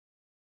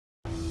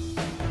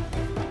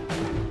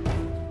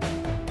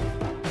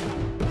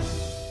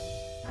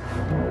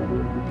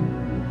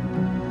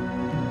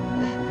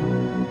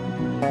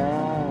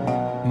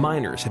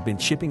miners have been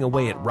chipping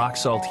away at rock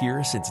salt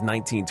here since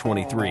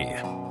 1923,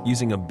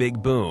 using a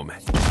big boom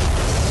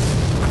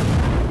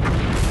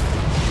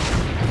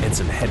and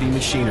some heavy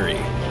machinery.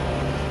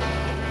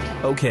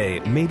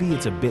 Okay, maybe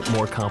it's a bit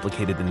more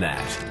complicated than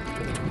that.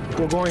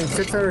 We're going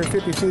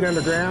 650 feet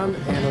underground,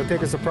 and it'll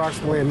take us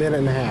approximately a minute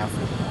and a half.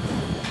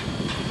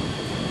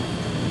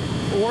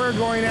 We're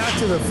going out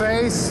to the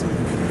face,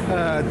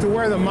 to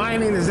where the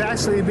mining is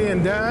actually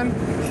being done,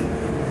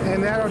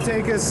 and that'll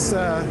take us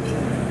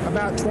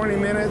about 20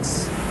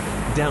 minutes.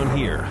 Down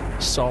here,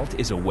 salt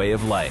is a way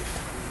of life.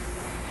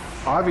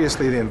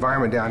 Obviously, the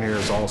environment down here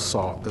is all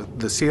salt.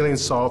 The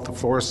ceiling's salt, the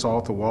floor is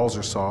salt, the walls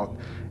are salt,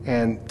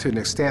 and to an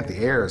extent, the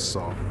air is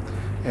salt.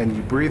 And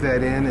you breathe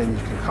that in, and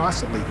you can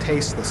constantly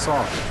taste the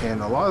salt.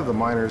 And a lot of the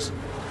miners,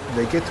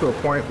 they get to a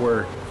point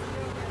where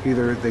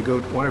either they go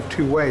one of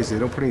two ways. They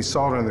don't put any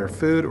salt on their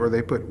food, or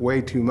they put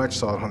way too much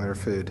salt on their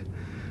food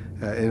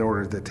in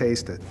order to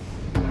taste it.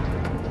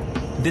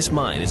 This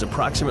mine is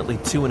approximately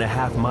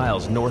 2.5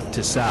 miles north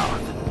to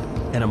south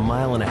and 1.5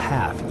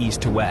 miles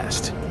east to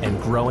west,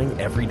 and growing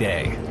every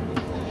day.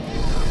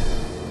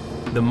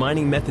 The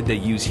mining method they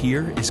use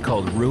here is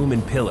called room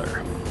and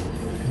pillar.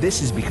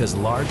 This is because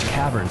large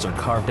caverns are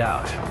carved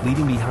out,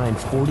 leaving behind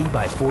 40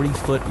 by 40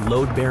 foot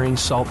load-bearing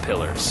salt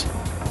pillars.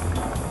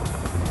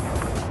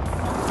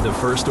 The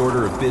first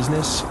order of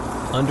business,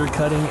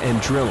 undercutting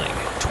and drilling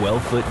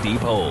 12-foot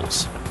deep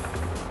holes.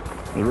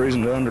 The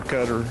reason to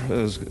undercutter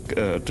is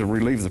to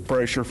relieve the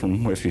pressure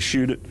from if you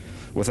shoot it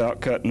without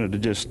cutting it, to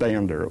just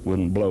stand there. It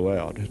wouldn't blow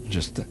out. It'd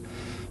just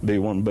be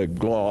one big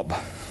glob.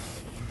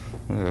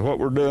 What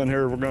we're doing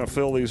here, we're going to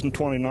fill these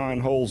 29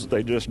 holes that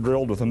they just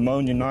drilled with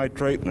ammonia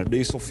nitrate and a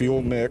diesel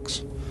fuel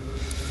mix.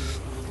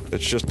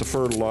 It's just a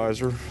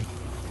fertilizer.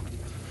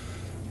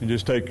 You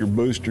just take your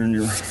booster and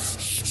your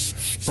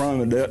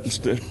Primadet and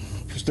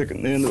stick it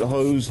in the end of the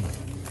hose.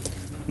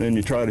 And then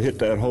you try to hit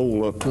that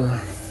hole up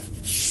there.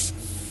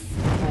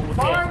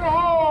 Fire the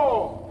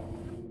hole!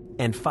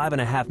 And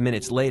 5.5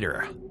 minutes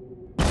later,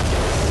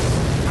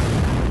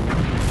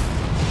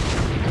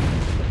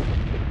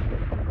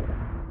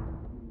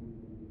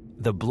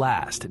 the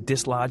blast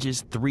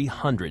dislodges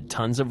 300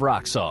 tons of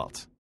rock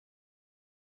salt.